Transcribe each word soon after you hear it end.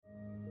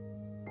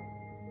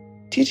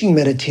Teaching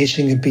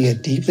meditation can be a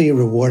deeply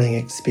rewarding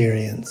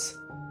experience.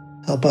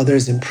 Help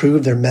others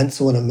improve their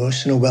mental and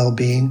emotional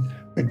well-being,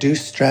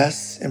 reduce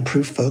stress,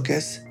 improve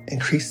focus,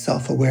 increase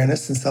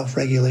self-awareness and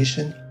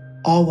self-regulation,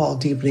 all while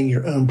deepening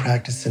your own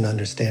practice and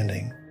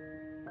understanding.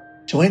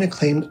 Join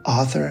acclaimed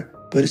author,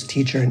 Buddhist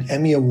teacher, and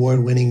Emmy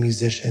Award-winning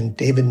musician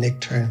David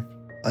Nichtern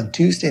on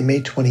Tuesday,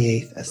 May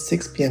 28th at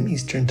 6 p.m.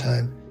 Eastern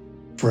Time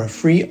for a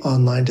free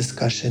online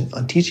discussion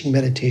on teaching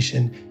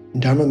meditation in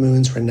Dharma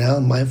Moon's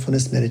renowned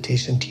mindfulness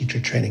meditation teacher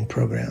training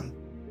program.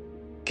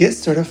 Get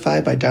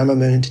certified by Dharma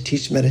Moon to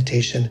teach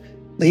meditation,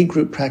 lead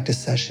group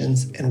practice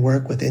sessions, and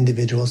work with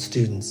individual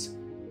students.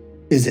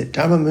 Visit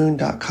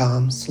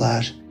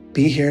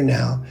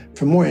dharmamoon.com/BeHereNow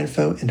for more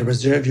info and to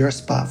reserve your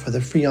spot for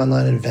the free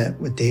online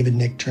event with David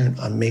Nichtern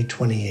on May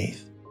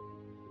 28th.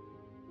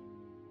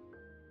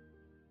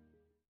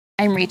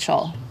 I'm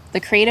Rachel, the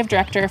creative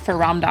director for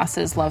Ram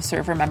Dass's Love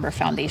Serve Remember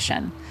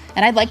Foundation,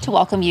 and I'd like to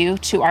welcome you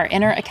to our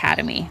Inner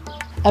Academy,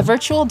 a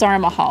virtual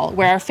Dharma hall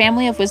where our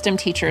family of wisdom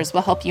teachers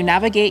will help you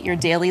navigate your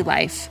daily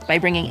life by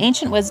bringing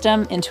ancient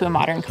wisdom into a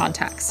modern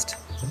context.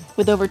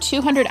 With over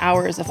 200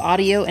 hours of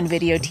audio and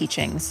video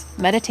teachings,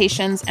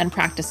 meditations, and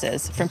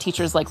practices from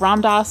teachers like Ram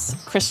Dass,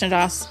 Krishna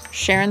Das,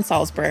 Sharon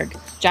Salzberg,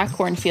 Jack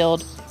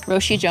Kornfield,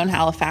 Roshi Joan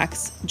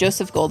Halifax,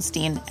 Joseph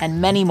Goldstein, and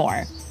many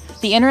more,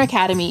 the Inner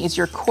Academy is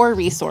your core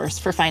resource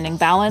for finding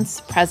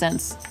balance,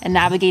 presence, and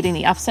navigating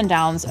the ups and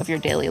downs of your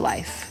daily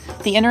life.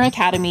 The Inner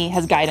Academy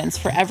has guidance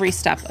for every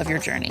step of your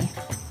journey.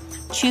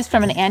 Choose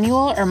from an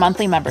annual or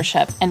monthly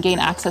membership and gain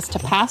access to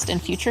past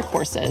and future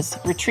courses,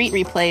 retreat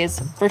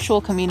replays,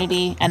 virtual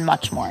community, and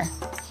much more.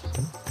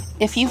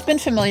 If you've been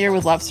familiar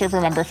with Love Serve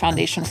Remember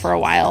Foundation for a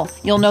while,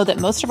 you'll know that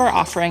most of our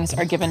offerings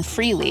are given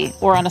freely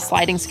or on a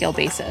sliding scale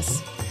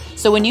basis.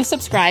 So when you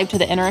subscribe to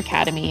the Inner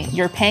Academy,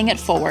 you're paying it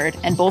forward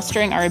and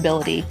bolstering our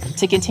ability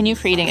to continue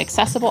creating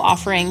accessible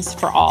offerings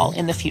for all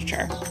in the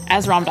future,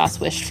 as Ram Dass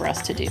wished for us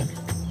to do.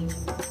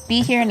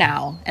 Be here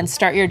now and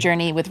start your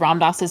journey with Ram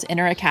Dass's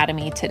Inner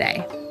Academy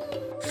today.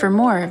 For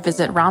more,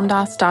 visit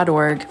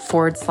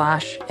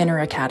ramdass.org/Inner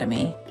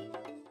Academy.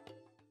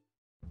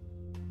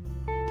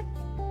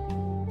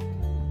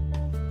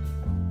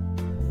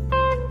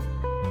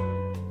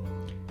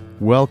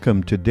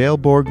 Welcome to Dale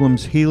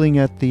Borglum's Healing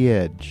at the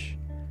Edge.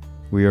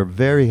 We are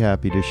very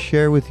happy to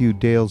share with you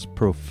Dale's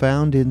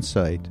profound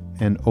insight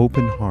and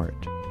open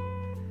heart.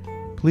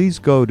 Please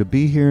go to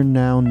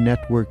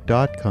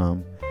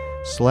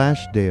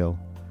BeHereNowNetwork.com/Dale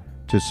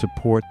to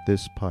support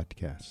this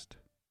podcast.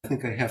 I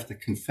think I have to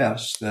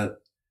confess that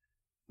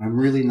I'm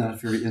really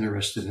not very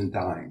interested in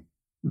dying.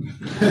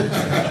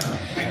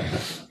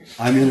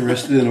 I'm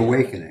interested in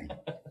awakening.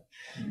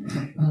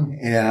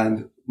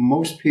 And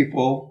most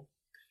people,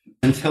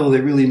 until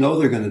they really know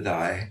they're going to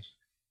die,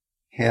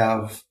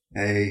 have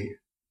a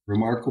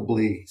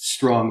remarkably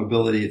strong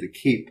ability to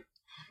keep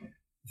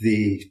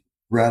the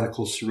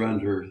radical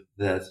surrender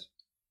that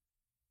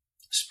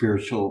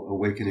spiritual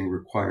awakening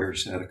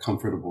requires at a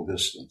comfortable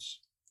distance.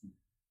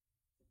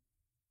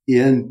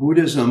 In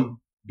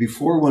Buddhism,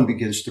 before one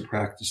begins to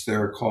practice, they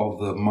are called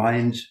the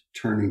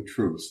mind-turning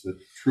truths, the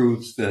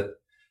truths that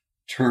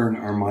turn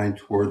our mind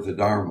toward the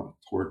Dharma,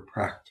 toward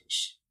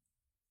practice.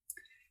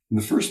 And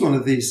the first one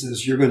of these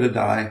is you're going to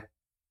die,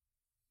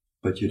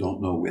 but you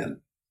don't know when.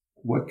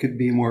 What could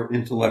be more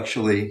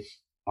intellectually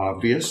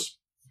obvious?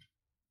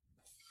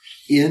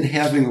 In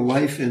having a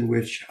life in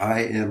which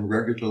I am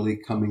regularly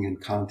coming in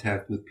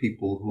contact with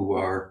people who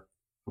are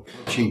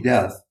approaching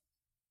death,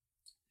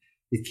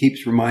 it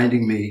keeps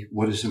reminding me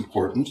what is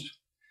important.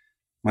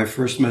 My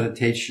first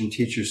meditation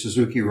teacher,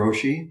 Suzuki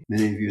Roshi,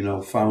 many of you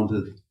know,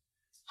 founded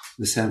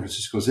the San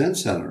Francisco Zen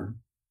Center,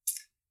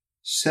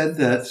 said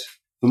that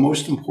the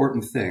most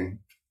important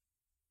thing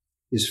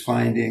is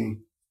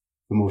finding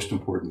the most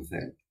important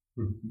thing.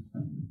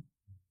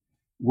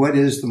 What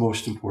is the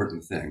most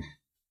important thing?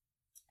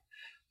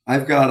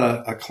 I've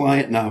got a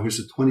client now who's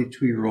a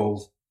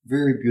 22-year-old,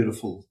 very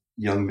beautiful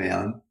young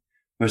man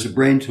who has a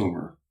brain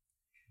tumor.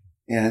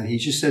 And he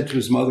just said to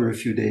his mother a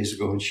few days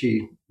ago, and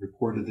she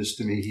reported this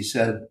to me, he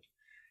said,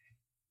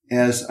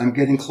 as I'm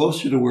getting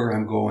closer to where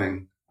I'm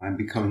going, I'm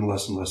becoming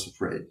less and less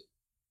afraid.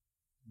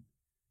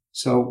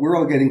 So we're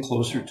all getting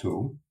closer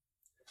to.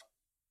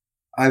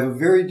 I have a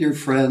very dear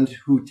friend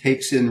who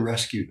takes in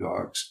rescue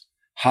dogs,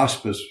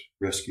 hospice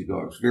rescue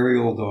dogs, very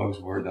old dogs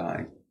who are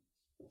dying.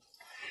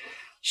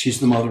 She's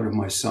the mother of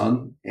my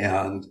son,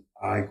 and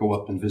I go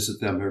up and visit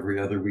them every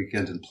other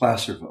weekend in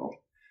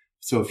Placerville.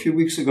 So a few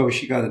weeks ago,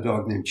 she got a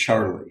dog named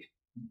Charlie,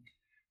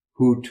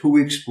 who 2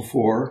 weeks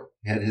before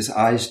had his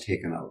eyes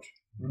taken out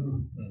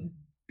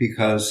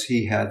because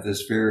he had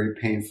this very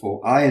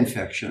painful eye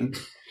infection.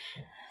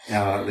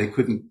 They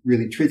couldn't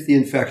really treat the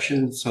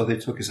infection, so they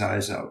took his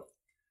eyes out.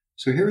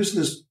 So here's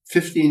this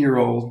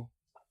 15-year-old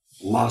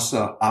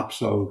Lhasa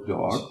Apso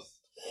dog.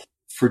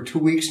 For 2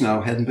 weeks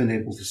now, hadn't been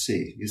able to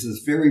see. He's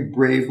this very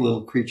brave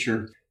little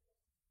creature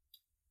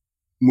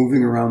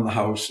moving around the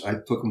house. I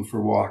took him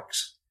for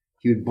walks.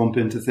 He would bump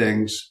into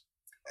things,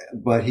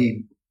 but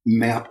he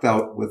mapped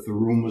out what the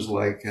room was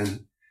like.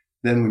 And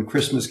Then when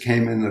Christmas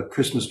came and the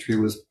Christmas tree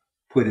was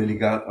put in, he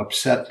got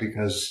upset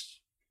because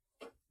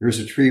there's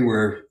a tree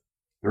where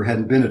there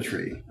hadn't been a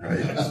tree, right?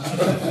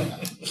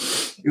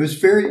 It was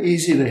very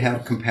easy to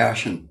have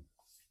compassion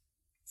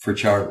for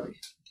Charlie.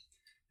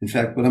 In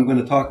fact, what I'm going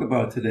to talk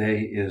about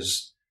today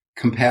is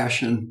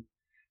compassion,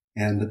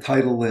 and the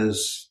title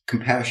is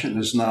Compassion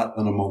is Not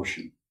an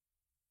Emotion.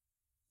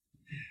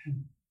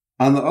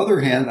 On the other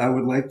hand, I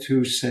would like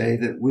to say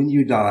that when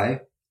you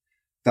die,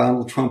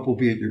 Donald Trump will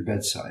be at your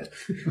bedside.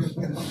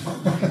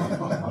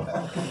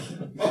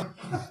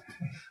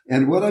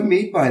 And what I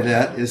mean by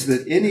that is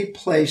that any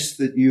place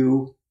that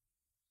you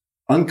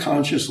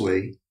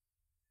unconsciously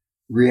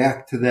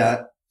react to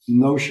that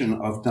notion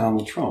of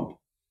Donald Trump,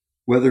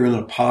 whether in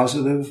a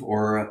positive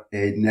or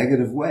a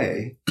negative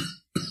way,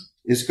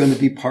 is going to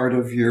be part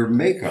of your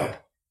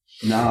makeup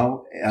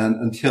now and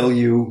until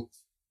you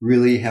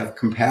really have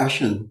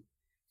compassion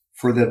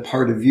for that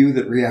part of you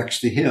that reacts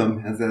to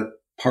him and that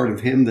part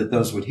of him that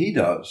does what he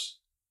does.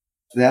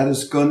 That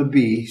is going to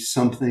be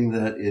something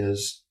that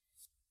is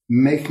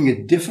making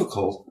it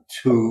difficult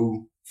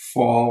to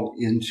fall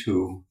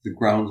into the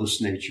groundless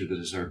nature that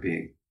is our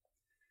being.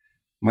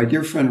 My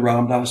dear friend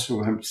Ram Dass,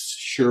 who I'm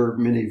sure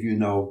many of you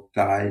know,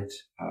 died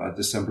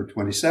December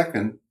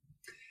 22nd,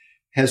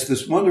 has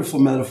this wonderful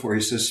metaphor.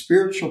 He says,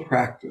 spiritual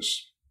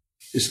practice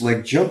is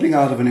like jumping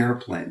out of an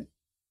airplane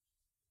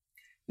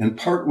and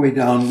partway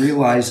down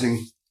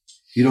realizing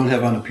you don't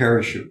have on a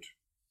parachute,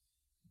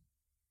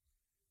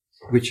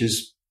 which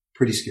is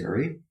pretty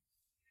scary.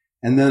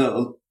 And then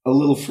a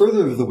little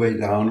further of the way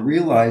down,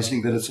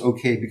 realizing that it's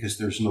okay because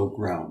there's no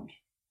ground.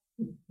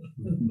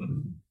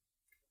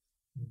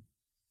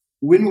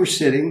 When we're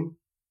sitting,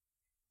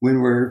 when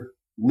we're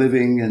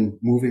living and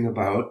moving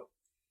about,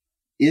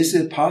 is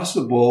it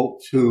possible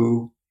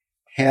to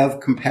have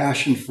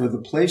compassion for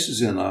the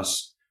places in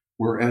us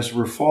where as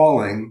we're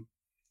falling,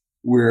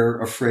 we're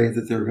afraid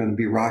that there are going to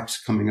be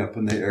rocks coming up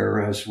in the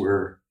air as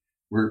we're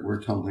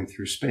tumbling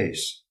through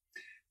space?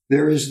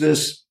 There is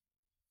this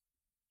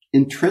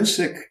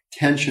intrinsic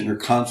tension or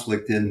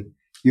conflict in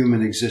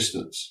human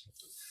existence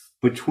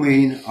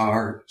between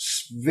our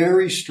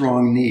very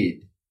strong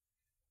need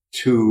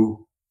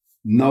to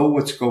know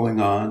what's going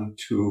on,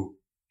 to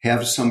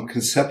have some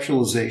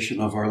conceptualization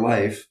of our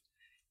life,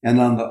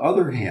 and on the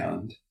other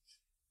hand,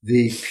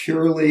 the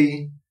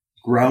purely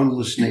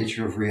groundless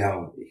nature of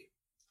reality.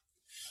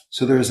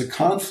 So there is a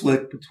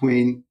conflict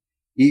between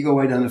ego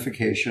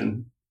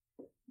identification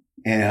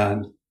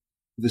and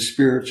the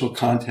spiritual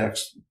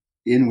context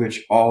in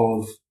which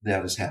all of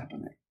that is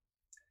happening.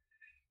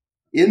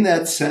 In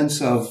that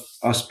sense of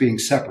us being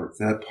separate,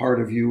 that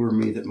part of you or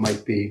me that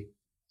might be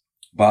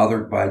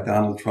bothered by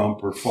Donald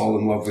Trump or fall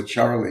in love with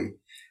Charlie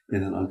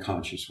in an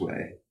unconscious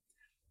way,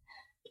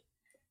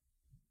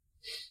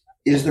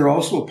 is there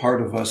also a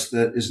part of us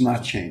that is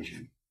not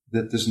changing,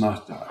 that does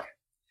not die?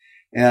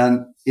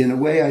 And in a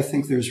way, I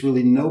think there's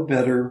really no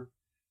better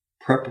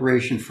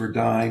preparation for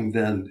dying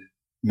than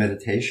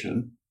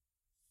meditation.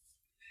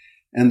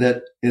 And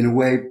that in a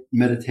way,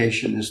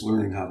 meditation is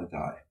learning how to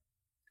die.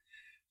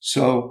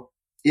 So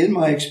in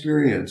my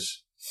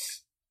experience,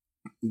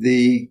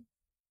 the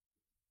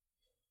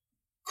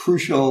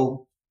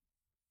crucial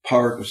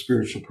part of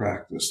spiritual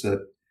practice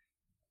that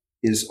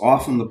is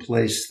often the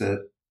place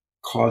that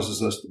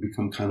causes us to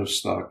become kind of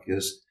stuck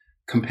is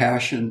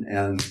compassion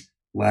and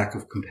lack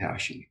of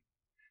compassion.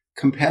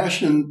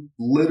 Compassion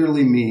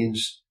literally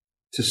means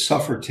to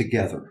suffer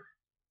together.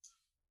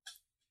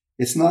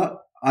 It's not,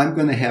 I'm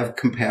going to have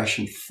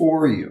compassion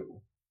for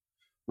you,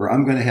 or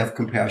I'm going to have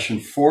compassion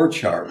for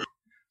Charlie,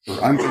 or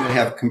I'm going to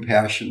have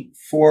compassion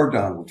for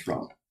Donald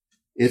Trump.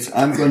 It's,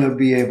 I'm going to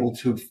be able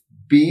to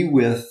be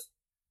with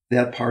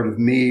that part of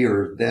me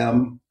or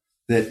them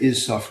that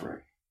is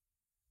suffering.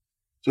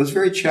 So it's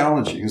very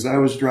challenging. As I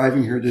was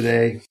driving here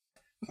today,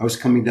 I was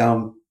coming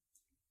down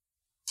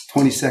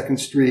 22nd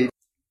Street.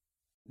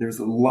 There's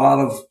a lot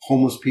of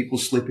homeless people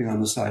sleeping on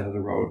the side of the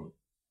road,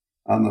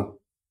 on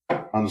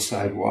the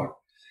sidewalk.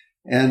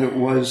 And it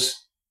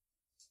was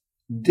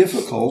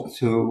difficult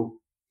to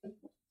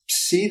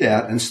see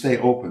that and stay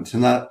open, to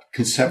not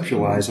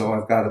conceptualize, oh,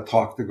 I've got a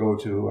talk to go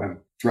to.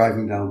 I'm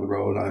driving down the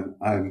road.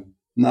 I'm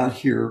not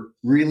here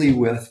really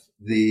with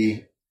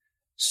the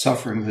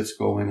suffering that's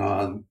going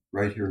on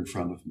right here in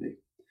front of me.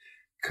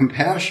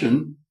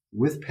 Compassion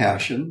with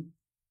passion.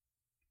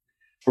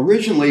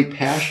 Originally,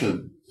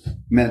 passion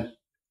meant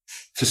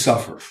to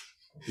suffer.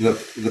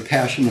 The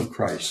passion of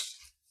Christ,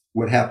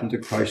 what happened to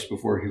Christ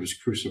before he was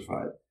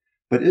crucified.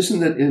 But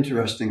isn't it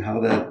interesting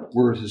how that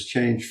word has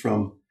changed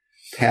from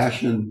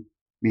passion,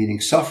 meaning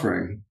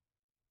suffering,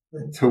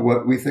 to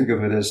what we think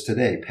of it as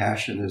today,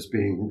 passion as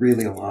being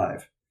really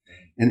alive?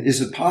 And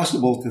is it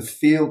possible to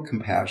feel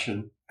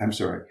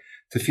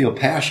to feel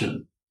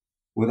passion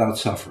without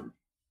suffering?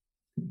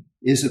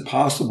 Is it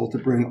possible to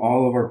bring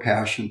all of our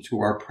passion to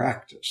our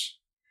practice?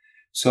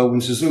 So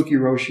when Suzuki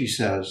Roshi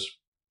says,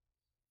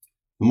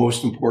 the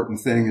most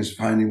important thing is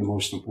finding the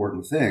most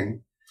important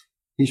thing,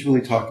 he's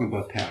really talking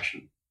about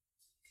passion.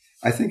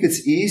 I think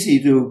it's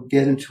easy to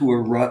get into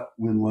a rut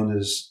when one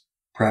is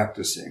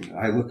practicing.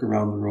 I look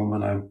around the room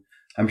and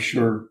I'm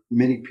sure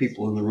many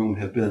people in the room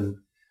have been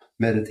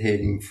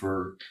meditating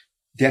for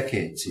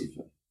decades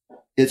even.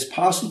 It's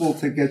possible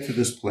to get to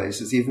this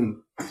place. It's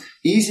even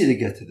easy to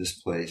get to this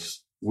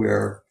place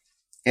where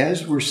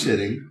as we're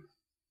sitting,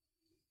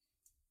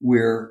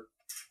 we're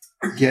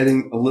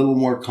getting a little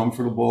more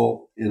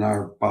comfortable in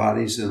our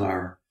bodies, in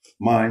our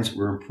minds.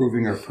 We're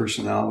improving our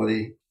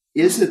personality.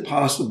 Is it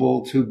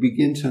possible to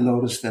begin to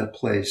notice that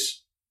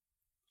place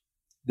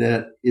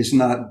that is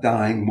not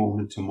dying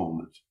moment to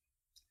moment?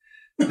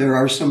 There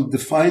are some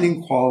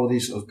defining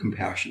qualities of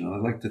compassion, and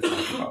I'd like to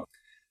talk about.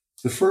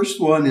 The first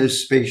one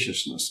is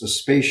spaciousness, a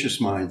spacious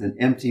mind, an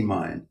empty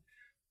mind.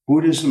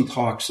 Buddhism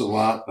talks a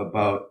lot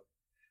about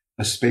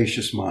a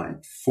spacious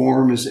mind.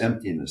 Form is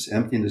emptiness.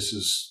 Emptiness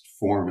is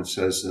form, it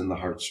says in the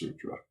Heart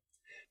Sutra.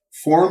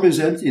 Form is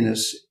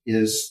emptiness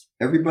is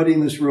everybody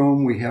in this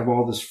room, we have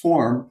all this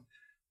form,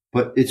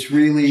 but it's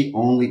really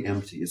only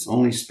empty. It's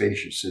only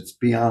spacious. It's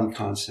beyond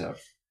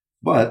concept.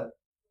 But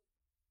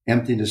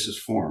emptiness is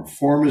form.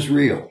 Form is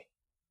real.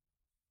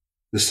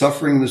 The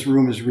suffering in this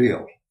room is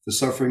real. The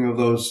suffering of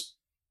those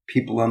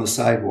people on the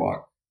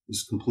sidewalk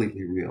is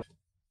completely real.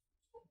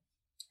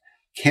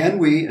 Can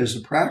we, as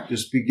a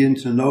practice, begin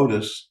to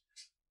notice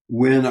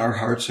when our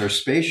hearts are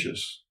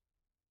spacious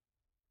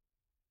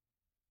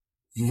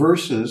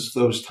versus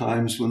those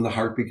times when the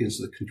heart begins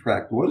to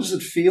contract? What does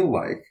it feel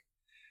like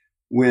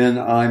when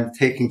I'm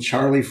taking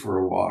Charlie for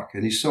a walk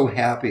and he's so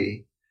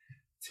happy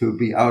to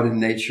be out in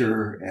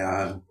nature,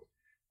 and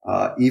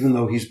even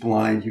though he's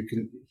blind,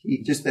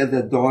 he just had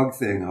that dog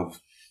thing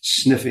of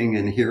sniffing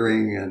and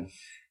hearing, and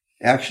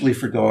actually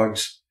for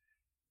dogs,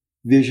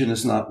 vision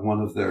is not one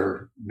of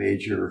their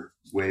major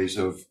ways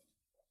of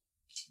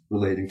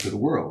relating to the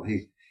world.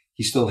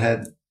 He still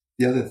had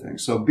the other thing.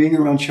 So being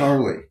around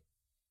Charlie,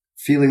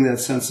 feeling that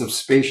sense of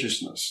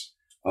spaciousness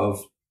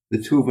of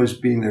the two of us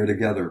being there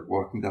together,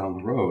 walking down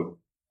the road,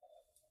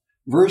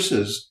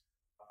 versus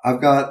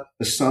I've got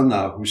a son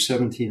now who's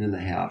 17 and a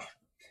half.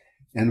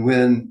 And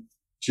when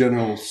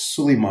General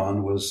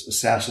Suleiman was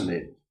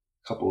assassinated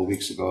a couple of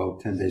weeks ago,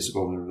 10 days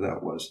ago, whatever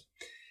that was,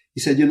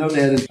 he said, you know,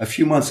 Dad, in a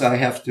few months, I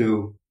have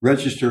to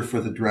register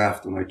for the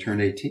draft when I turn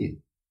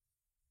 18.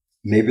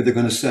 Maybe they're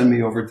going to send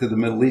me over to the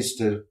Middle East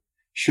to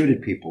shoot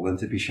at people and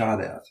to be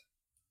shot at.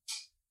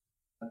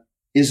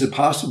 Is it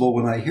possible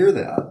when I hear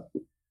that,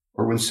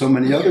 or when so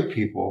many other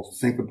people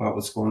think about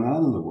what's going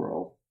on in the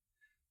world,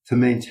 to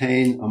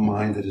maintain a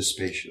mind that is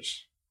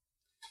spacious?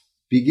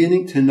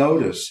 Beginning to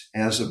notice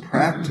as a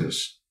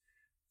practice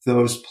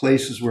those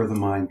places where the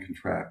mind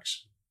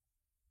contracts.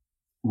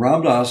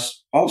 Ram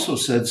Dass also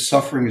said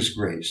suffering is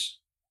grace.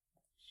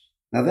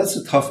 Now that's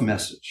a tough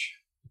message.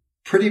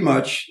 Pretty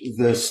much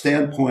the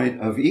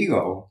standpoint of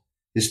ego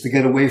is to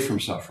get away from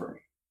suffering.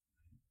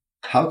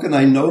 How can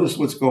I notice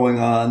what's going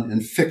on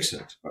and fix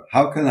it?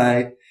 How can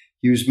I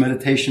use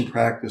meditation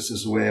practice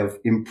as a way of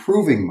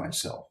improving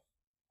myself?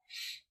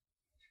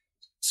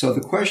 So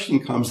the question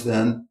comes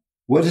then,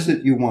 what is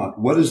it you want?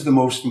 What is the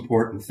most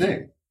important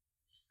thing?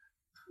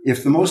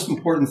 If the most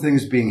important thing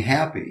is being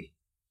happy,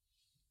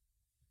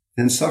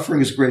 then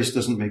suffering as grace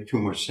doesn't make too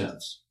much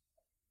sense.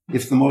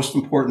 If the most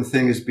important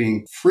thing is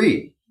being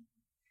free,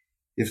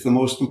 if the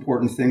most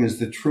important thing is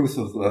the truth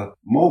of the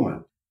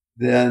moment,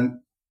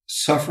 then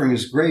suffering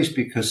is grace,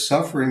 because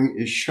suffering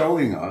is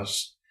showing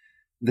us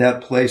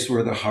that place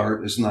where the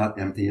heart is not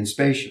empty and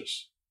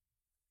spacious.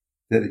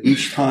 That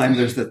each time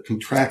there's that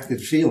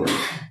contracted feeling,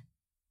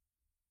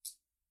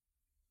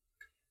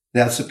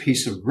 that's a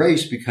piece of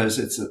grace, because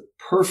it's a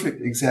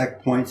perfect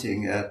exact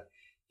pointing at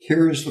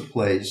here is the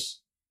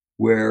place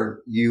where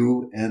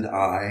you and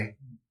I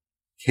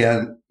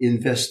can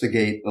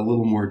investigate a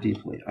little more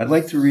deeply. I'd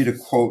like to read a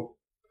quote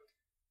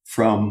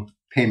from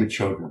Pema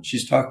Chodron.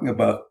 She's talking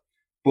about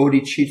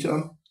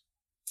bodhicitta,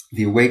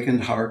 the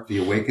awakened heart, the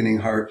awakening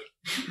heart,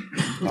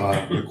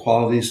 the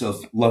qualities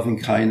of loving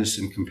kindness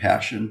and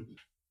compassion.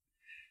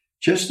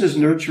 Just as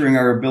nurturing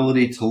our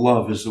ability to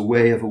love is a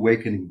way of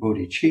awakening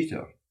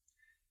bodhicitta,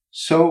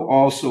 so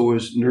also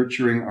is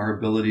nurturing our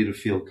ability to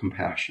feel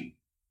compassion.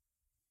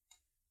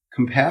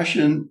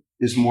 Compassion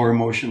is more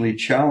emotionally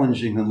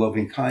challenging than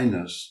loving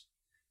kindness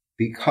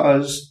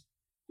because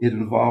it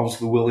involves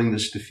the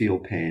willingness to feel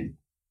pain.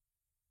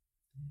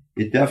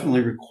 It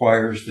definitely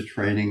requires the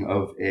training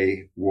of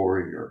a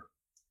warrior.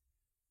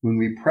 When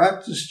we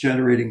practice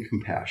generating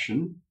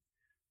compassion,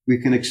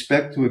 we can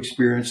expect to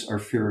experience our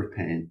fear of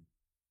pain.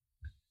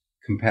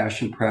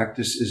 Compassion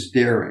practice is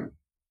daring.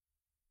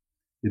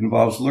 It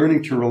involves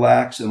learning to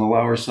relax and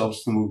allow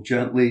ourselves to move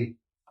gently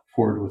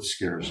toward what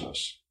scares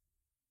us.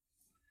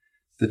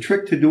 The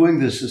trick to doing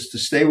this is to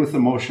stay with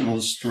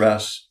emotional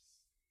stress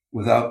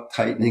without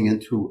tightening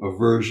into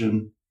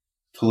aversion,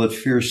 to let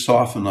fear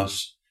soften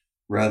us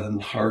rather than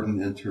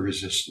harden into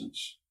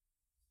resistance.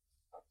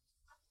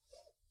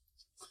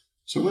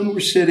 So when we're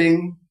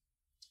sitting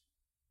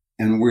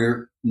and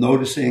we're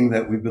noticing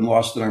that we've been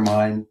lost in our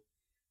mind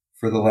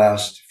for the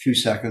last few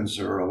seconds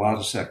or a lot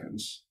of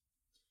seconds,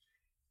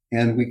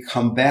 and we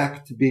come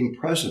back to being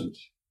present,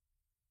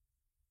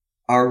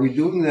 are we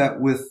doing that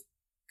with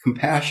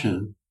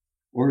compassion,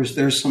 or is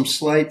there some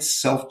slight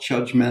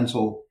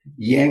self-judgmental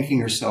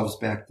yanking ourselves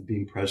back to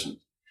being present?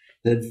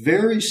 That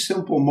very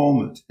simple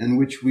moment in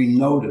which we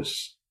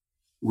notice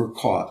we're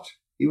caught,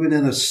 even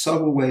in a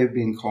subtle way of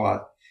being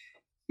caught,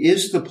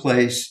 is the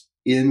place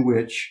in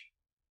which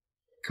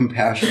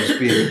compassion is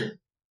being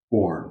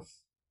born.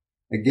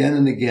 Again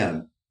and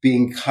again,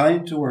 being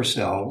kind to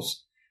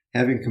ourselves,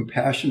 having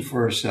compassion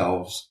for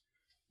ourselves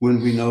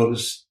when we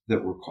notice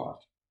that we're caught.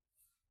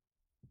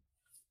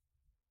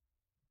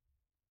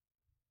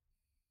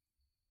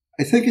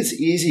 I think it's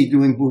easy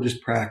doing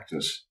Buddhist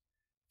practice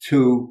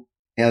to,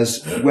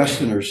 as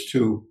Westerners,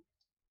 to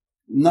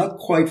not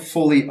quite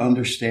fully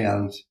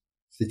understand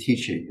the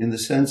teaching, in the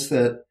sense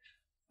that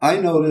I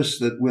notice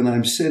that when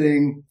I'm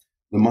sitting,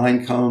 the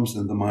mind comes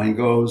and the mind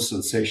goes,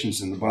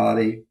 sensations in the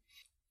body.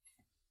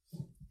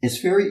 It's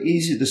very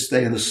easy to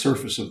stay on the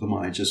surface of the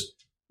mind. Just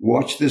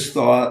watch this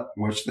thought,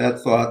 watch that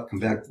thought, come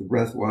back to the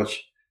breath,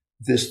 watch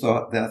this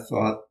thought, that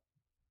thought.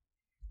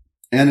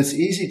 And it's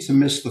easy to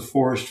miss the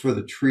forest for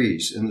the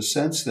trees, in the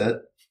sense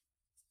that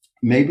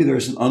maybe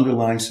there's an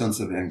underlying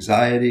sense of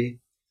anxiety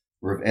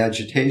or of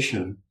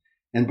agitation.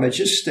 And by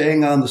just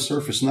staying on the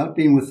surface, not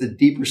being with the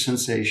deeper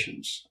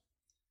sensations,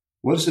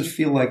 what does it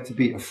feel like to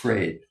be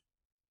afraid?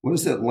 What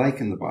is that like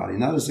in the body?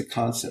 Not as a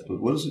concept,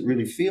 but what does it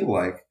really feel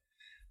like?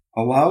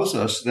 Allows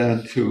us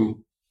then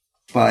to,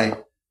 by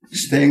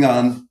staying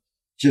on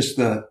just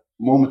the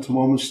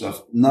moment-to-moment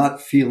stuff,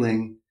 not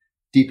feeling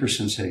deeper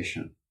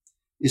sensation.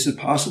 Is it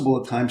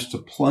possible at times to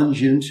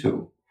plunge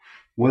into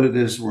what it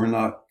is we're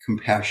not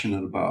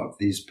compassionate about,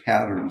 these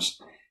patterns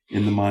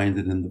in the mind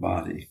and in the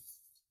body?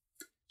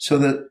 So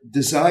that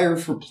desire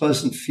for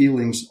pleasant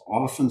feelings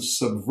often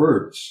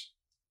subverts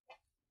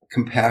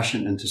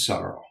compassion into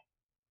sorrow.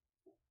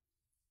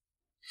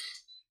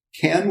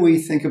 Can we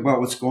think about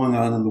what's going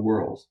on in the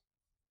world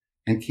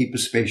and keep a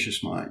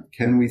spacious mind?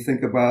 Can we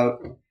think about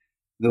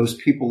those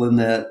people in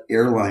that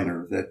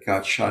airliner that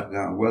got shot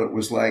down, what it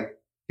was like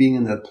being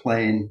in that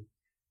plane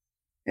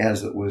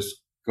as it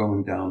was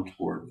going down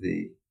toward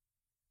the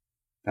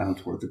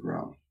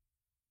ground?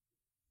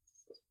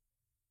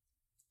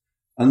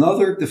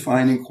 Another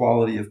defining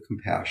quality of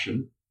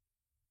compassion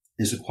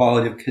is a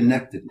quality of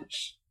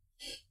connectedness.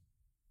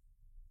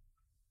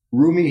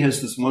 Rumi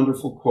has this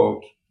wonderful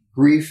quote,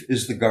 "Grief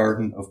is the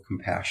garden of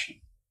compassion."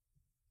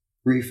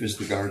 Grief is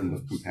the garden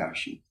of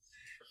compassion.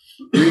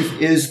 Grief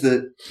is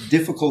the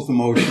difficult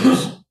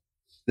emotions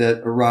that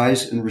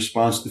arise in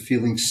response to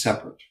feeling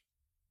separate.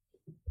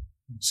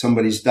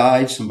 Somebody's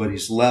died,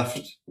 somebody's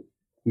left.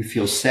 We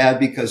feel sad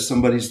because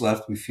somebody's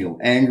left. We feel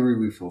angry.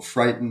 We feel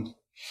frightened.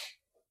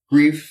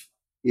 Grief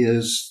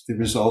is the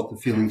result of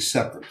feeling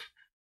separate.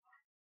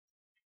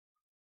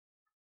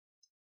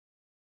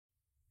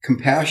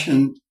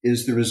 Compassion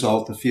is the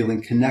result of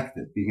feeling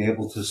connected, being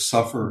able to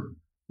suffer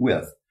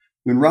with.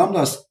 When Ram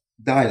Dass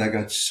died, I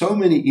got so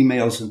many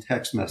emails and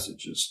text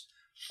messages.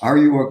 Are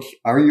you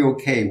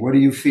okay? What are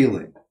you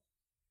feeling?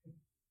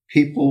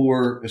 People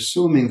were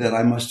assuming that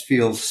I must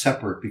feel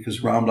separate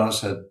because Ram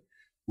Dass had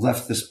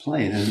left this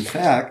plane. And in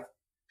fact,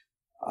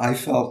 I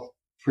felt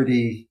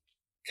pretty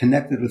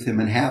connected with him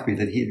and happy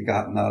that he had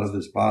gotten out of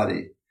his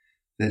body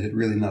that had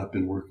really not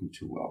been working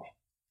too well.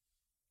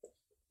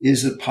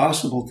 Is it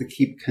possible to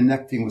keep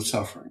connecting with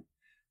suffering,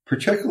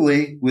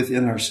 particularly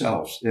within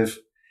ourselves?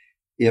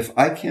 If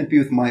I can't be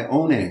with my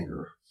own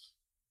anger,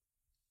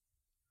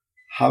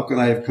 how can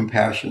I have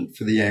compassion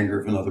for the anger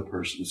of another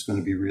person? It's going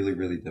to be really,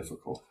 really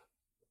difficult.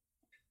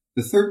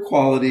 The third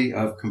quality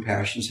of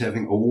compassion is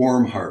having a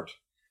warm heart.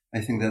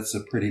 I think that's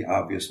a pretty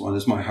obvious one.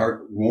 Is my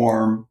heart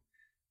warm,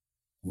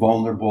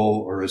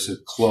 vulnerable, or is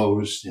it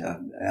closed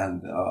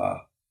and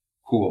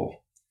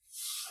cool?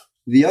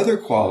 The other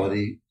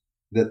quality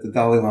that the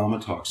Dalai Lama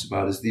talks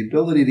about is the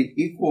ability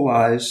to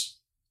equalize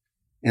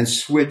and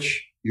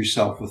switch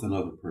yourself with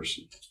another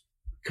person.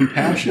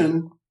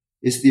 Compassion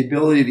is the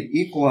ability to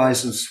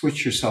equalize and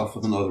switch yourself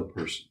with another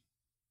person.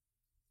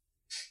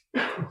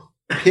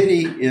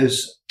 Pity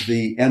is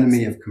the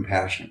enemy of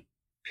compassion.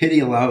 Pity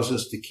allows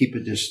us to keep a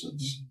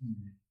distance.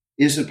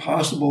 Is it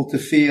possible to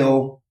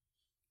feel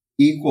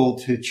equal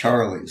to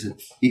Charlie? Is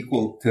it be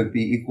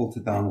equal to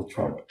Donald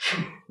Trump?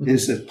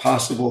 Is it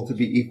possible to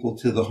be equal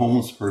to the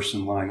homeless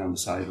person lying on the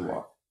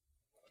sidewalk?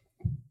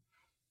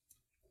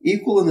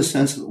 Equal in the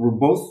sense that we're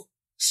both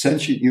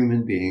sentient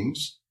human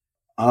beings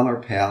on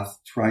our path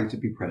trying to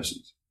be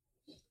present.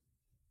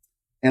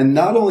 And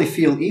not only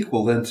feel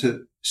equal, then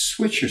to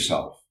switch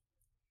yourself.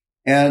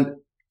 And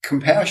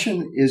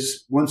compassion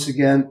is, once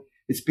again,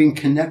 it's being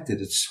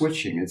connected, it's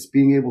switching, it's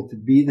being able to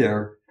be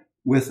there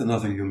with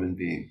another human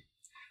being.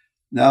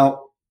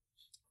 Now,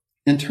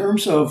 in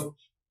terms of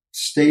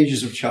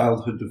stages of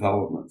childhood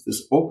development,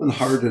 this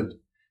open-hearted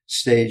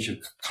stage of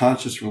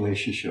conscious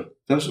relationship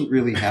doesn't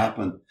really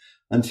happen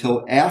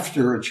until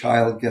after a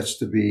child gets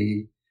to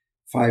be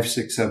 5,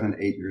 6, 7,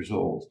 8 years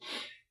old.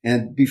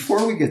 And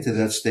before we get to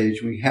that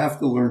stage, we have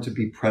to learn to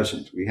be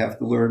present. We have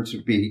to learn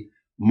to be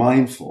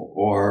mindful,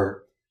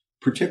 or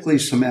particularly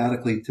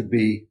somatically to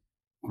be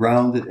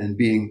grounded and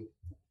being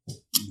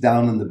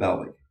down in the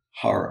belly,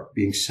 hara,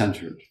 being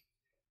centered.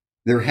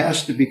 There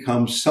has to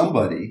become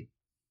somebody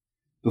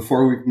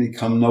before we can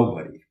become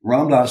nobody.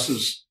 Ram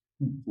Dass's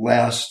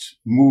last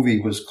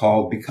movie was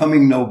called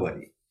Becoming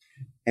Nobody.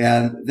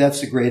 And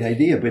that's a great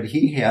idea, but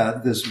he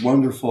had this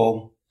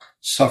wonderful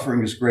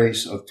suffering as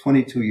grace of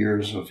 22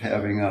 years of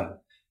having a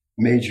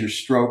major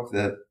stroke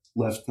that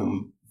left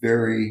him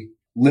very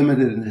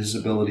limited in his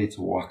ability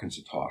to walk and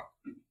to talk.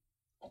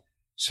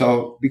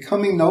 So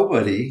becoming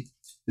nobody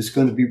is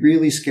going to be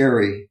really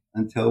scary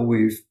until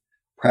we've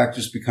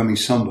practiced becoming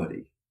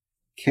somebody.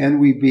 Can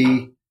we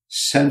be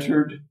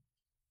centered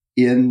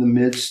in the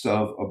midst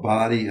of a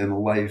body and a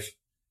life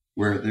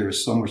where there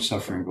is so much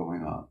suffering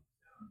going on?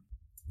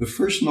 The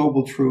first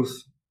noble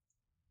truth,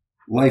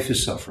 life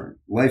is suffering.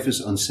 Life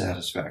is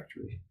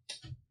unsatisfactory.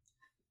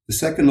 The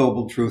second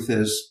noble truth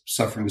is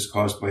suffering is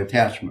caused by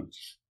attachment.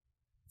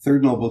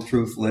 Third noble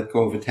truth, let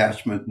go of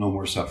attachment, no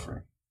more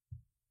suffering.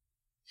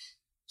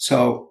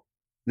 So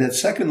that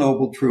second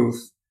noble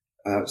truth,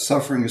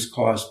 suffering is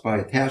caused by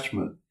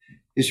attachment,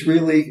 is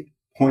really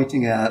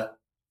pointing at,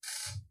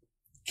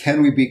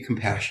 can we be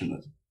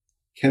compassionate?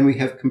 Can we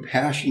have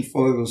compassion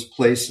for those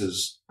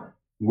places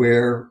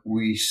where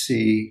we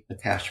see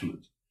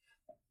attachment?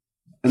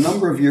 A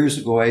number of years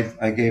ago,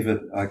 I gave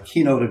a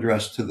keynote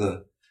address to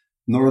the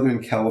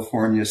Northern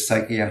California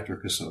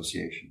Psychiatric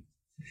Association.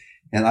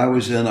 And I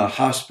was in a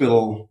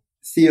hospital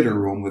theater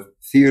room with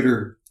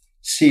theater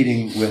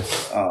seating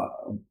with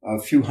a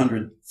few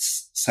hundred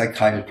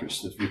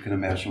psychiatrists, if you can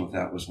imagine what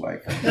that was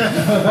like.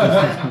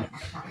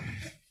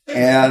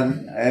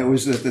 And it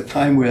was at the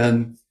time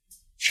when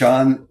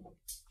John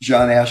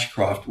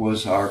Ashcroft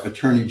was our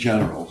Attorney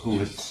General, who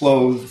had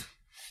clothed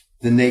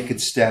the naked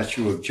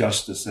statue of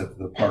justice at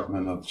the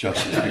Department of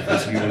Justice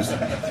because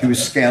he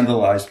was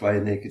scandalized by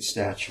a naked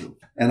statue.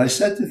 And I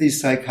said to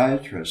these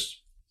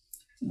psychiatrists,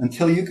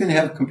 until you can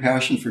have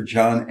compassion for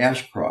John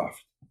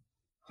Ashcroft,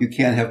 you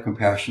can't have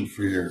compassion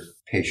for your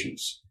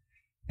patients.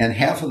 And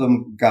half of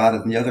them got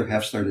it, and the other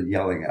half started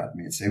yelling at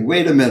me and saying,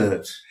 wait a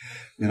minute,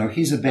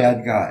 he's a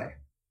bad guy.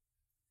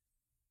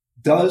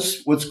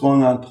 Does what's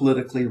going on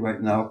politically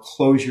right now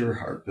close your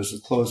heart? Does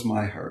it close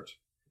my heart?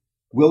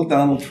 Will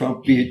Donald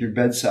Trump be at your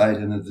bedside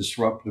in a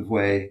disruptive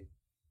way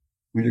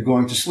when you're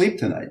going to sleep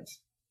tonight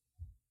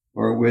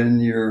or when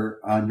you're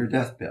on your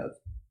deathbed?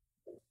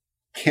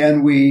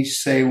 Can we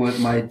say what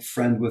my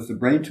friend with the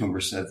brain tumor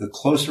said? The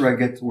closer I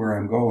get to where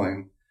I'm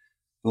going,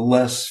 the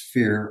less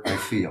fear I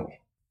feel.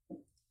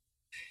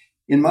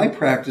 In my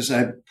practice,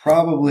 I'm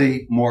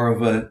probably more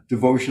of a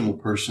devotional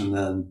person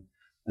than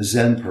a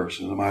Zen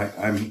person.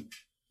 I'm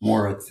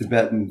more a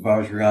Tibetan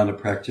Vajrayana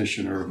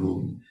practitioner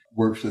who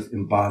works with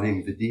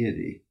embodying the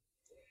deity.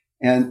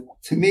 And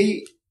to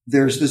me,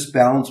 there's this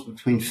balance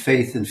between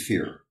faith and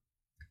fear.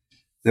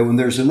 That when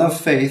there's enough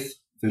faith,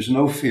 there's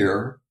no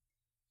fear.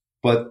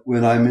 But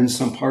when I'm in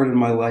some part of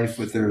my life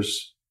where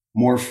there's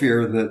more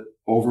fear that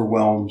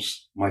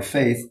overwhelms my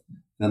faith,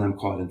 then I'm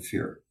caught in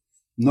fear.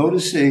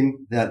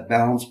 Noticing that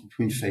balance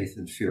between faith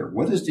and fear.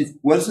 What is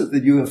it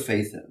that you have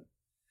faith in?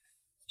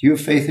 Do you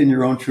have faith in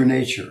your own true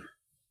nature?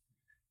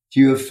 Do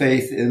you have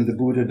faith in the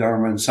Buddha,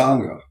 Dharma, and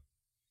Sangha?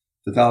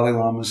 The Dalai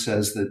Lama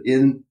says that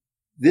in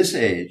this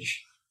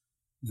age,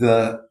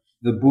 the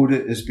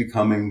Buddha is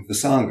becoming the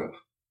Sangha.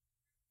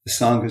 The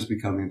Sangha is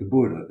becoming the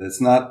Buddha.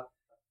 It's not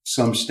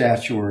some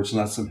statue or it's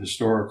not some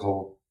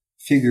historical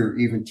figure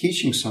even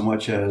teaching so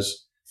much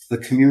as the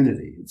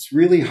community. It's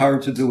really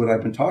hard to do what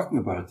I've been talking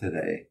about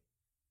today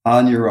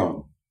on your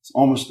own. It's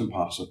almost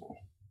impossible.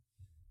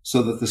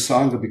 So that the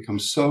Sangha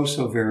becomes so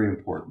very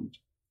important.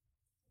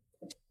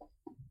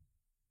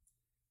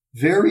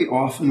 Very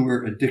often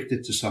we're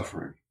addicted to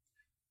suffering.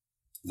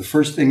 The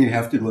first thing you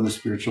have to do on the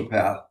spiritual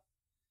path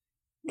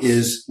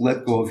is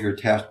let go of your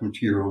attachment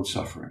to your own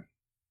suffering.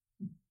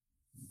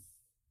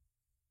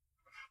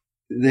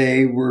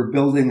 They were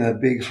building a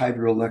big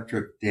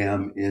hydroelectric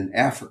dam in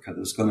Africa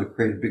that's going to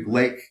create a big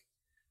lake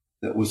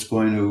that was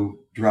going to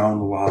drown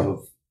a lot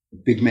of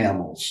big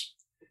mammals.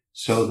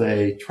 So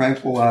they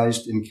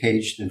tranquilized,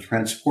 encaged, and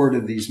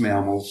transported these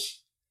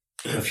mammals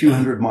a few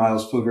hundred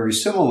miles to a very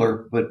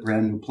similar but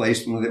brand new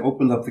place. And when they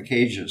opened up the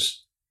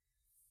cages,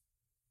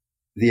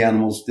 the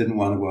animals didn't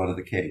want to go out of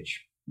the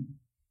cage.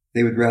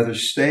 They would rather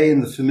stay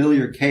in the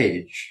familiar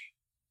cage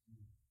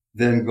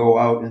than go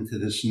out into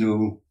this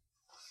new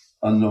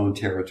unknown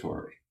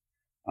territory.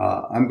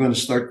 I'm going to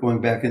start going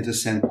back into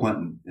San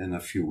Quentin in a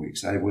few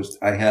weeks.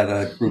 I had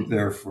a group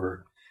there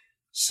for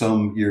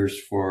some years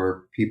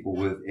for people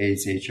with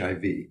AIDS,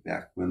 HIV,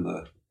 back when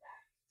the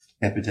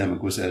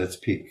epidemic was at its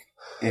peak.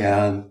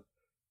 And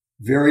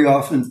very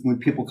often when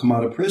people come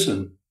out of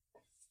prison,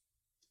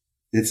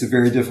 it's a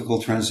very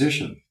difficult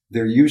transition.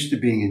 They're used to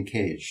being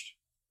encaged.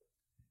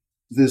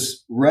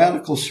 This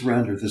radical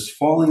surrender, this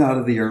falling out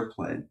of the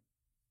airplane,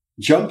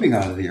 jumping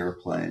out of the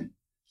airplane,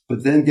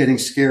 but then getting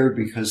scared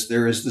because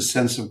there is this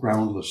sense of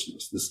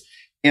groundlessness, this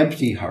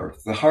empty heart.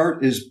 The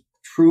heart is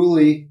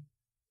truly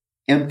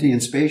empty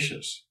and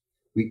spacious.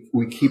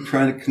 We keep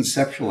trying to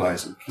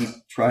conceptualize it, keep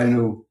trying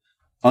to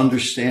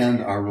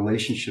understand our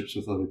relationships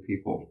with other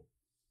people.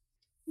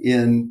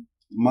 In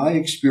my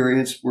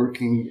experience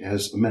working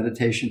as a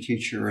meditation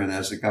teacher and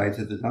as a guide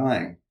to the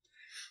dying,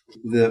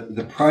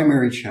 the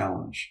primary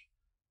challenge,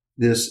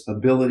 this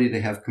ability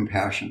to have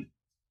compassion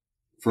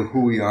for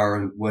who we are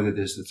and what it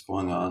is that's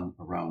going on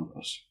around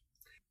us.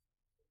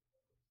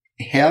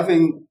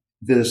 Having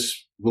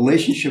this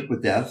relationship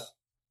with death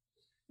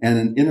and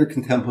an inner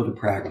contemplative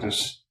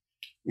practice,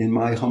 in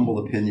my humble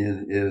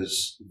opinion,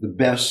 is the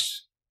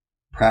best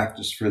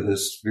practice for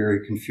this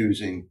very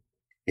confusing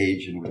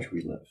age in which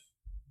we live.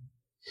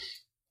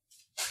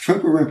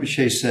 Trungpa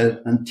Rinpoche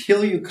said,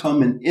 until you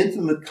come in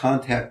intimate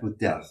contact with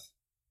death,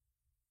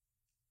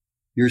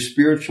 your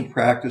spiritual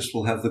practice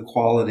will have the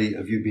quality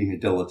of you being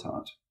a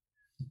dilettante.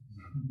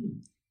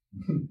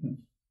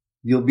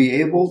 You'll be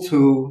able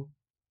to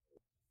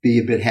be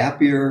a bit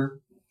happier.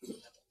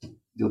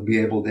 You'll be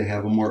able to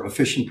have a more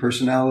efficient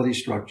personality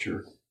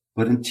structure.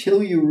 But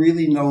until you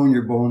really know in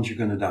your bones you're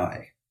going to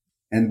die,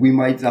 and we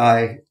might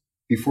die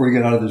before we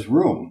get out of this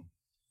room,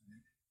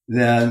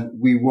 then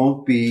we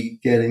won't be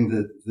getting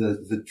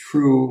the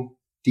true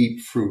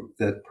deep fruit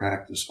that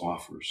practice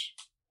offers.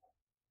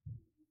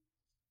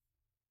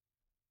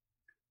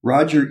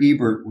 Roger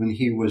Ebert, when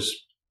he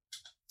was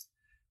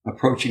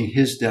approaching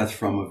his death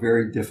from a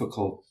very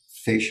difficult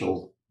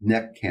facial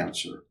neck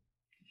cancer,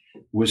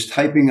 was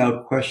typing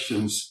out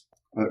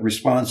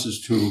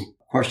responses to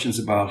questions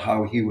about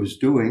how he was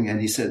doing. And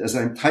he said, as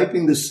I'm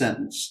typing this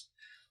sentence,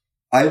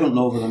 I don't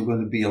know that I'm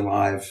going to be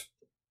alive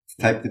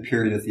to type the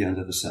period at the end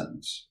of the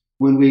sentence.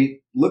 When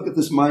we look at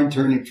this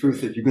mind-turning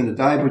truth that you're going to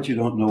die, but you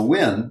don't know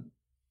when,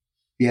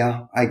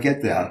 yeah, I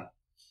get that,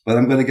 but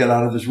I'm going to get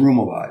out of this room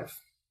alive.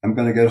 I'm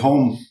going to get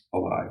home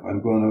alive.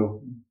 I'm going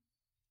to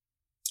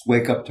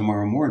wake up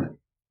tomorrow morning.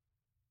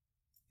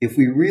 If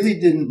we really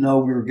didn't know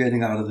we were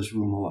getting out of this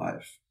room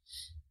alive,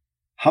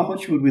 how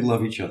much would we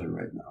love each other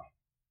right now?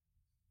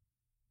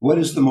 What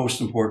is the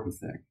most important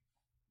thing?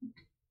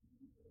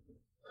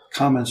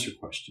 Comments or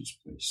questions,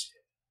 please.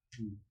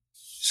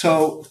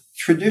 So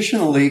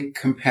traditionally,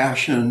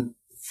 compassion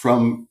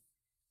from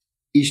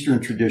Eastern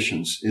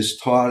traditions is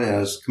taught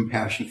as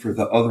compassion for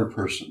the other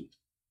person.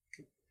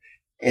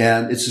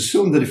 And it's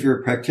assumed that if you're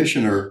a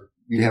practitioner,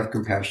 you have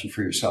compassion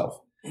for yourself.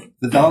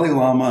 The Dalai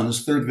Lama on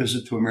his third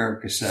visit to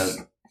America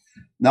said,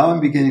 now I'm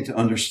beginning to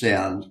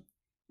understand,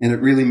 and it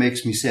really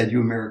makes me sad,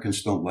 you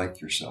Americans don't like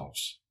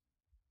yourselves.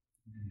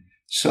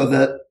 So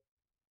that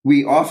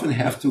we often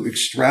have to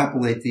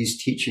extrapolate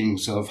these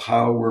teachings of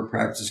how we're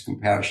practicing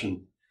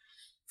compassion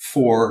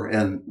for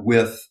and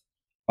with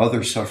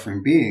other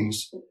suffering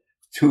beings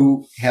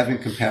to having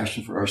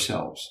compassion for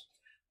ourselves.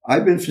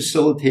 I've been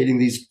facilitating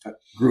these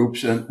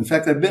groups, and in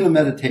fact, I've been a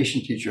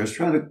meditation teacher. I was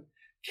trying to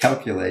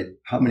calculate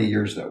how many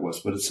years that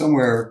was, but it's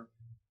somewhere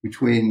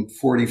between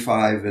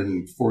 45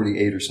 and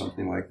 48 or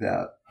something like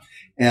that.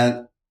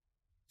 And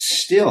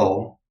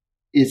still,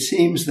 it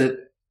seems that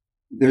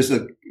there's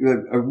a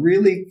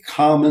really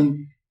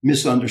common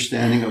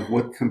misunderstanding of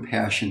what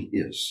compassion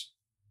is.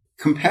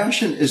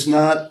 Compassion is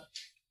not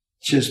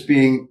just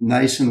being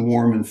nice and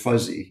warm and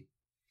fuzzy,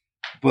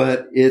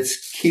 but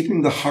it's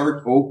keeping the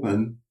heart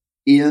open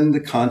in the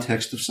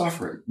context of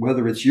suffering,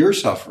 whether it's your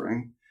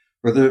suffering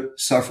or the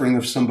suffering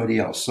of somebody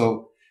else.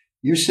 So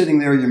you're sitting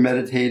there, you're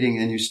meditating,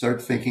 and you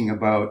start thinking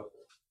about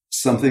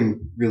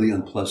something really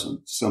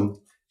unpleasant.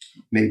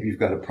 Maybe you've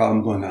got a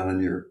problem going on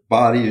in your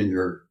body, in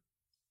your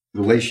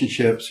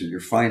relationships, or your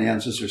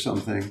finances or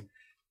something,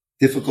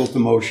 difficult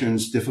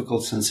emotions,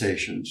 difficult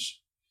sensations.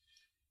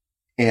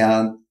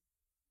 And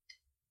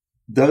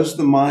does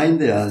the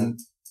mind then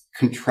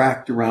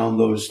contract around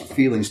those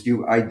feelings? Do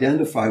you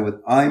identify with,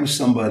 I'm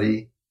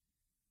somebody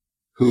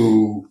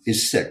who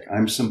is sick.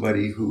 I'm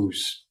somebody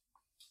who's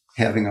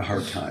having a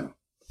hard time.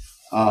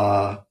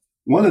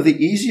 One of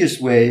the easiest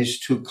ways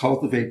to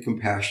cultivate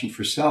compassion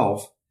for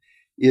self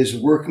is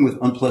working with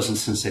unpleasant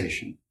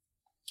sensation.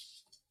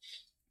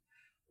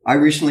 I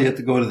recently had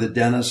to go to the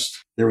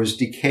dentist. There was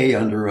decay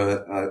under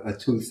a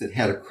tooth that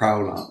had a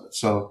crown on it.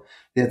 So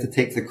they had to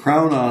take the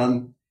crown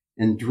on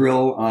and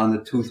drill on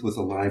the tooth with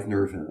a live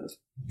nerve in it.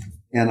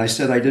 And I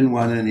said I didn't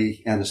want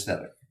any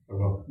anesthetic.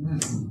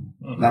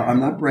 Now,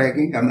 I'm not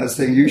bragging. I'm not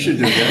saying you should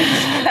do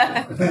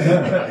that.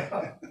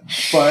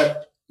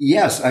 But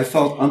yes, I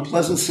felt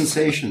unpleasant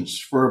sensations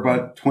for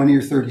about 20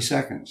 or 30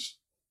 seconds.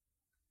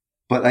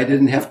 But I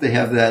didn't have to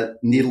have that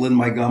needle in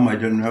my gum. I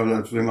didn't have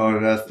that thing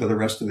on that for the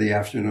rest of the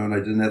afternoon. I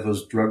didn't have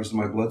those drugs in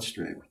my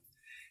bloodstream.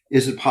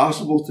 Is it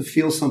possible to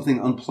feel something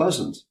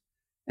unpleasant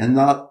and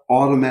not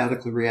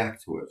automatically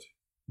react to it?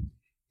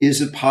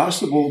 Is it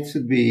possible to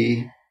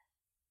be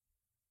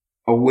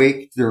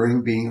awake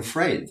during being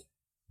afraid?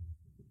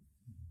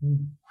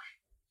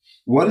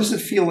 What does it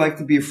feel like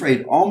to be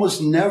afraid?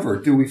 Almost never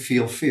do we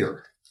feel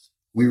fear.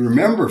 We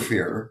remember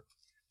fear.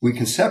 We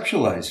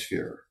conceptualize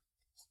fear.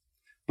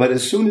 But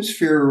as soon as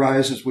fear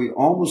arises, we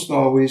almost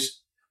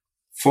always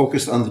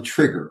focus on the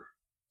trigger.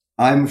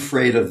 I'm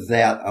afraid of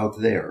that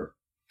out there.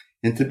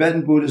 In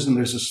Tibetan Buddhism,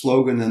 there's a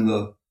slogan in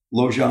the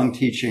Lojong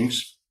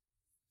teachings,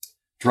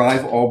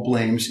 drive all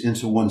blames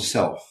into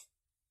oneself.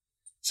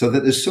 So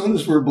that as soon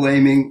as we're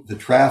blaming the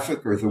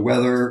traffic or the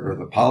weather or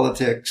the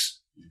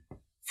politics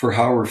for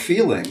how we're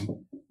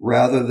feeling,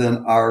 rather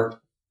than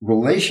our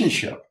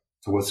relationship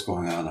to what's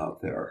going on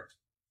out there,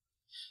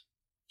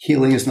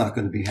 healing is not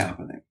going to be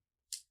happening.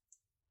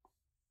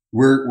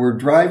 We're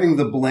driving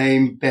the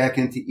blame back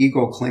into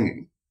ego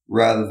clinging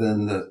rather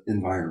than the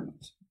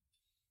environment.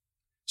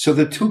 So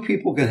that two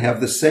people can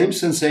have the same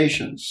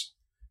sensations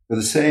or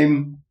the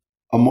same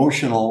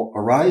emotional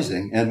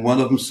arising, and one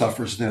of them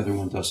suffers and the other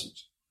one doesn't.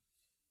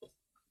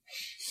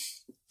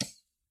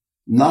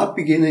 Not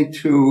beginning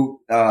to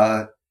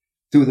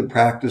do the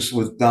practice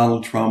with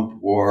Donald Trump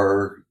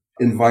or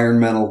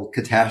environmental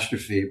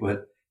catastrophe,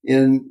 but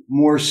in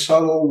more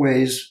subtle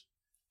ways,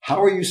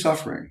 how are you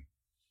suffering?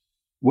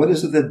 What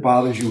is it that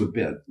bothers you a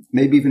bit?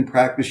 Maybe even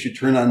practice, you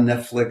turn on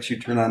Netflix, you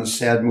turn on a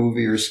sad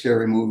movie or a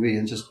scary movie,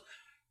 and just,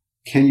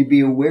 can you be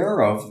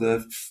aware of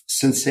the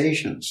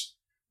sensations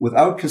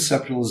without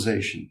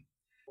conceptualization?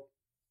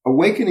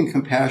 Awakening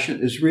compassion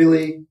is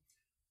really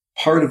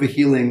part of a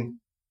healing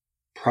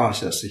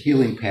process, a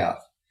healing path.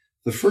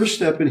 The first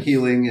step in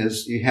healing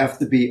is you have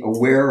to be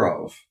aware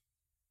of,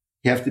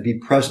 you have to be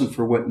present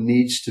for what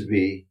needs to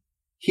be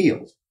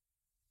healed.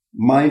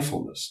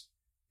 Mindfulness,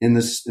 in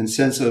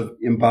sense of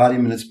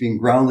embodiment, it's being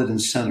grounded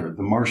and centered,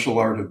 the martial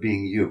art of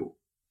being you.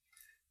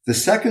 The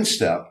second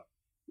step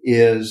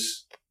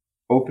is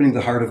opening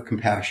the heart of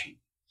compassion.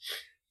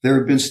 There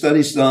have been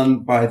studies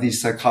done by these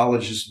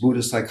psychologists,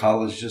 Buddhist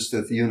psychologists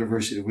at the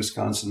University of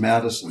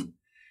Wisconsin-Madison,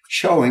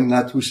 showing,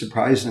 not too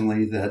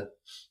surprisingly, that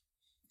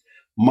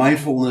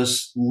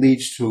mindfulness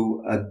leads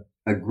to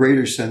a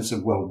greater sense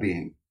of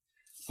well-being.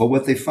 But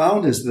what they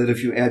found is that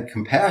if you add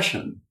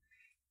compassion,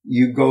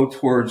 you go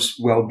towards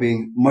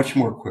well-being much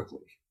more quickly.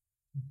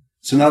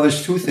 So now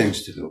there's two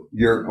things to do.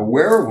 You're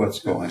aware of what's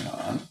going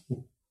on,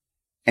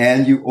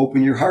 and you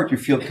open your heart. You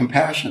feel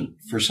compassion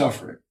for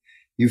suffering.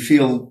 You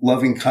feel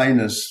loving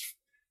kindness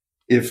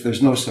if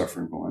there's no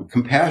suffering going on.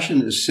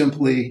 Compassion is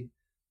simply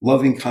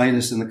loving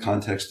kindness in the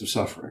context of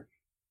suffering.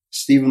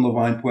 Stephen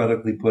Levine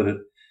poetically put it,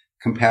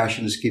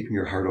 compassion is keeping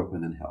your heart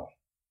open in hell.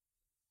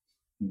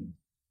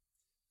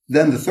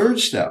 Then the third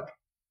step.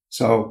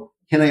 So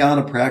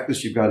Hinayana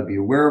practice, you've got to be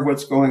aware of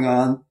what's going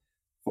on.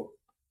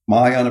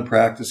 Mahayana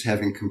practice,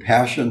 having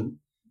compassion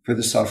for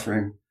the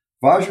suffering.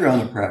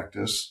 Vajrayana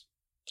practice,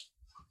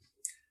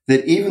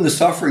 that even the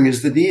suffering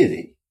is the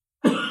deity.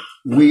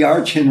 We are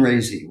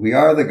Chinrezi. We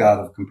are the god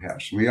of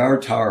compassion. We are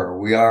Tara.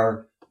 We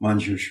are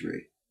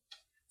Manjushri.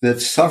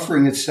 That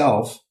suffering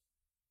itself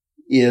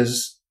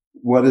is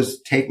what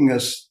is taking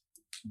us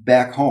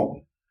back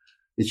home.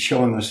 It's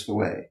showing us the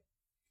way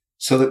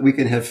so that we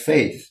can have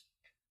faith.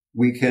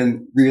 We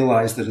can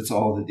realize that it's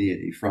all the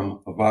deity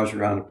from a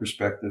Vajrayana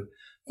perspective,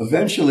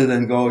 eventually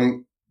then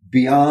going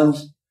beyond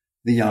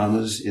the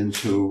yanas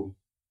into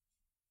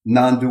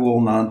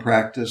non-dual,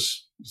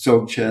 non-practice,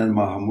 Dzogchen,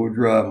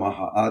 Mahamudra,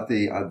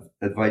 Mahā'ati,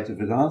 Advaita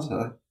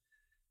Vedanta,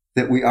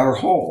 that we are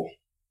whole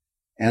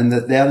and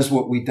that is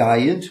what we die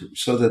into.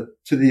 So that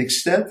to the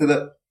extent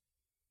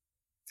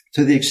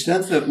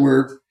that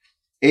we're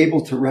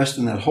able to rest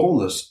in that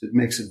wholeness, it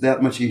makes it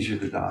that much easier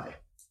to die.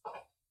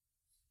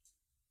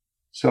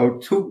 So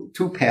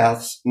two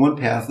paths. One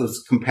path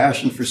is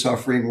compassion for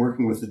suffering,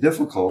 working with the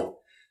difficult.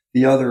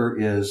 The other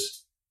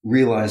is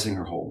realizing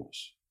our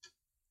wholeness.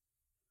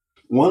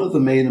 One of the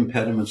main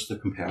impediments to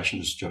compassion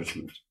is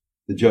judgment,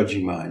 the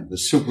judging mind, the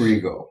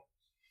superego.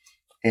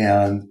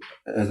 And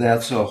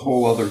that's a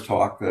whole other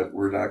talk that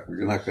we're not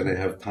going to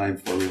have time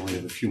for. We only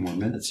have a few more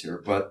minutes here.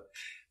 But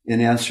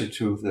in answer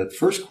to that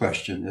first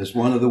question, is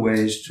one of the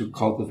ways to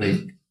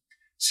cultivate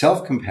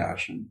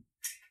self-compassion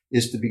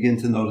is to begin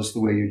to notice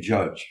the way you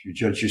judge. You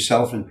judge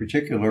yourself in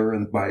particular,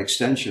 and by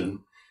extension,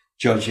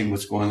 judging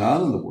what's going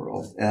on in the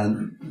world.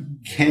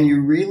 And can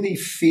you really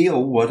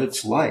feel what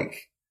it's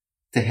like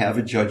to have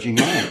a judging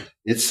mind?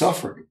 It's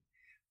suffering.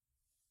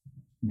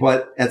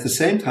 But at the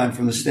same time,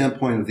 from the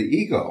standpoint of the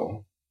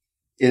ego,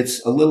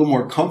 it's a little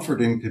more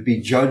comforting to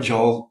be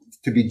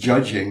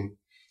judging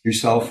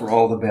yourself for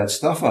all the bad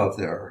stuff out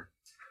there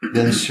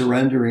than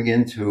surrendering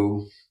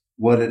into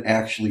what it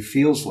actually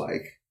feels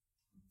like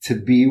to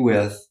be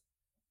with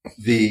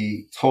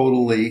the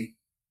totally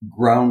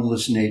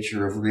groundless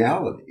nature of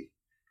reality,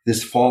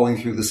 this falling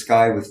through the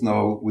sky with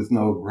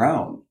no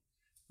ground,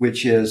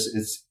 which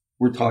is,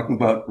 we're talking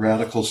about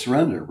radical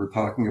surrender. We're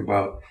talking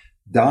about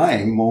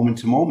dying moment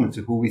to moment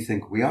to who we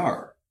think we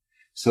are.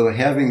 So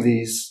having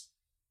these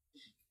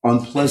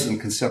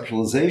unpleasant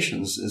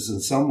conceptualizations is in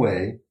some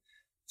way,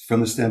 from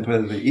the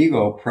standpoint of the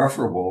ego,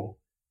 preferable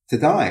to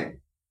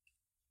dying,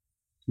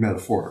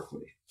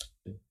 metaphorically.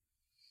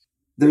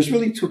 There's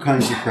really two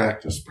kinds of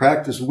practice.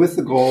 Practice with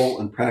the goal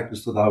and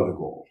practice without a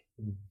goal.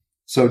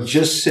 So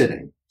just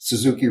sitting,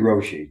 Suzuki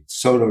Roshi,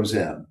 Soto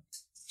Zen,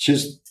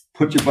 just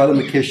put your butt in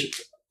the cushion,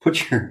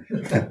 put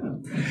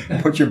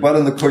your butt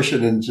in the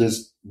cushion and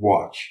just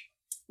watch.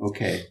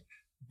 Okay.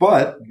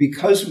 But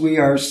because we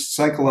are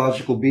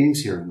psychological beings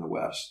here in the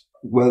West,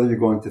 whether you're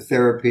going to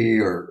therapy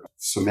or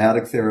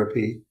somatic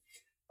therapy,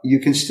 you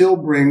can still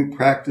bring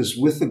practice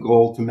with the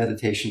goal to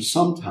meditation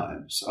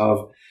sometimes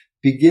of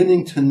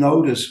beginning to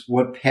notice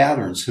what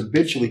patterns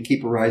habitually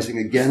keep arising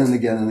again and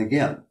again and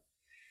again.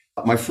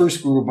 My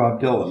first guru,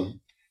 Bob Dylan,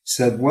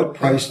 said, what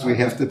price do we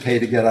have to pay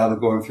to get out of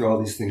going through all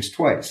these things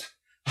twice?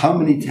 How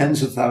many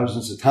tens of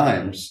thousands of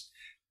times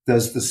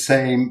does the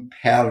same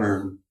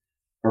pattern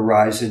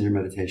arise in your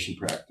meditation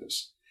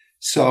practice?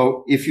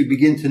 So if you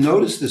begin to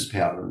notice this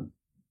pattern,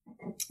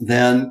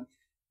 then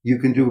you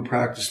can do a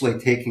practice like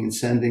taking and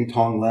sending,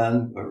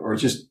 Tonglen, or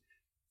just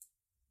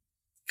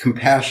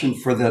compassion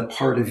for that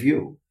part of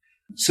you.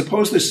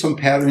 Suppose there's some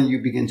pattern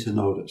you begin to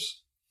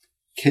notice.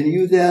 Can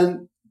you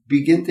then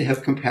begin to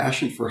have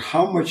compassion for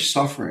how much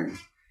suffering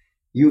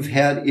you've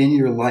had in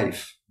your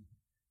life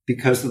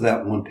because of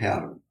that one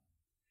pattern?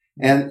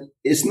 And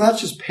it's not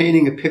just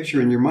painting a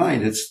picture in your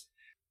mind, it's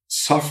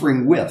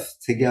suffering with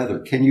together.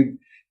 Can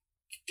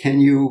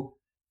you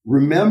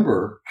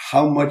remember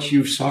how much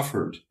you've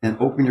suffered and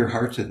open your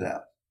heart to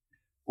that?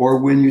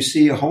 Or when you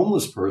see a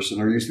homeless person,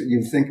 or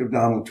you think of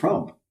Donald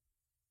Trump,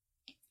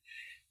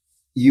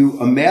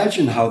 you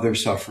imagine how they're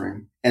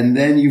suffering and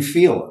then you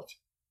feel it.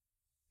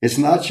 It's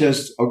not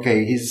just,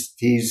 okay,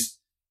 he's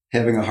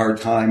having a hard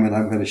time and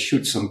I'm going to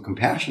shoot some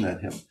compassion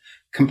at him.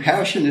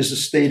 Compassion is a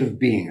state of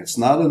being. It's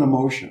not an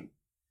emotion.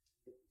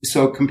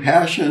 So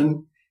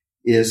compassion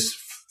is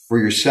for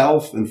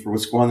yourself and for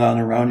what's going on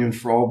around you and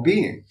for all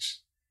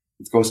beings.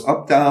 It goes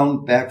up,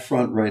 down, back,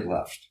 front, right,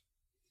 left.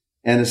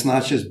 And it's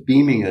not just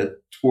beaming it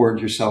toward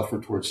yourself or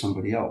toward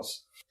somebody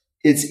else.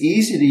 It's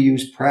easy to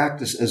use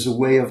practice as a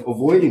way of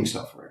avoiding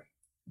suffering.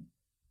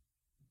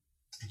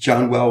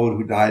 John Welwood,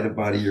 who died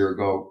about a year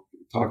ago,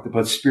 talked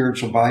about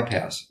spiritual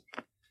bypassing,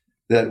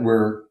 that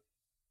we're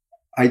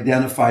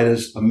identified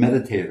as a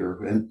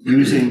meditator and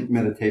using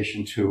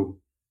meditation to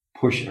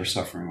push our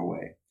suffering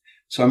away.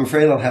 So I'm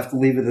afraid I'll have to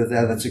leave it at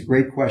that. That's a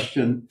great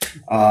question.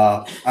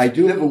 I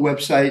do have a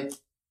website,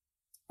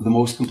 the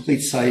most complete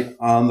site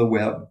on the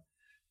web,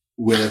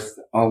 with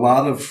a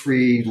lot of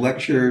free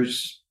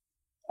lectures,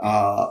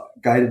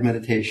 guided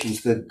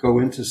meditations that go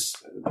into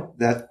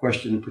that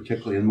question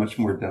particularly in much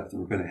more depth than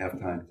we're going to have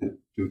time to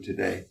do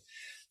today.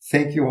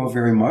 Thank you all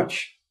very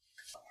much.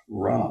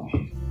 Ram.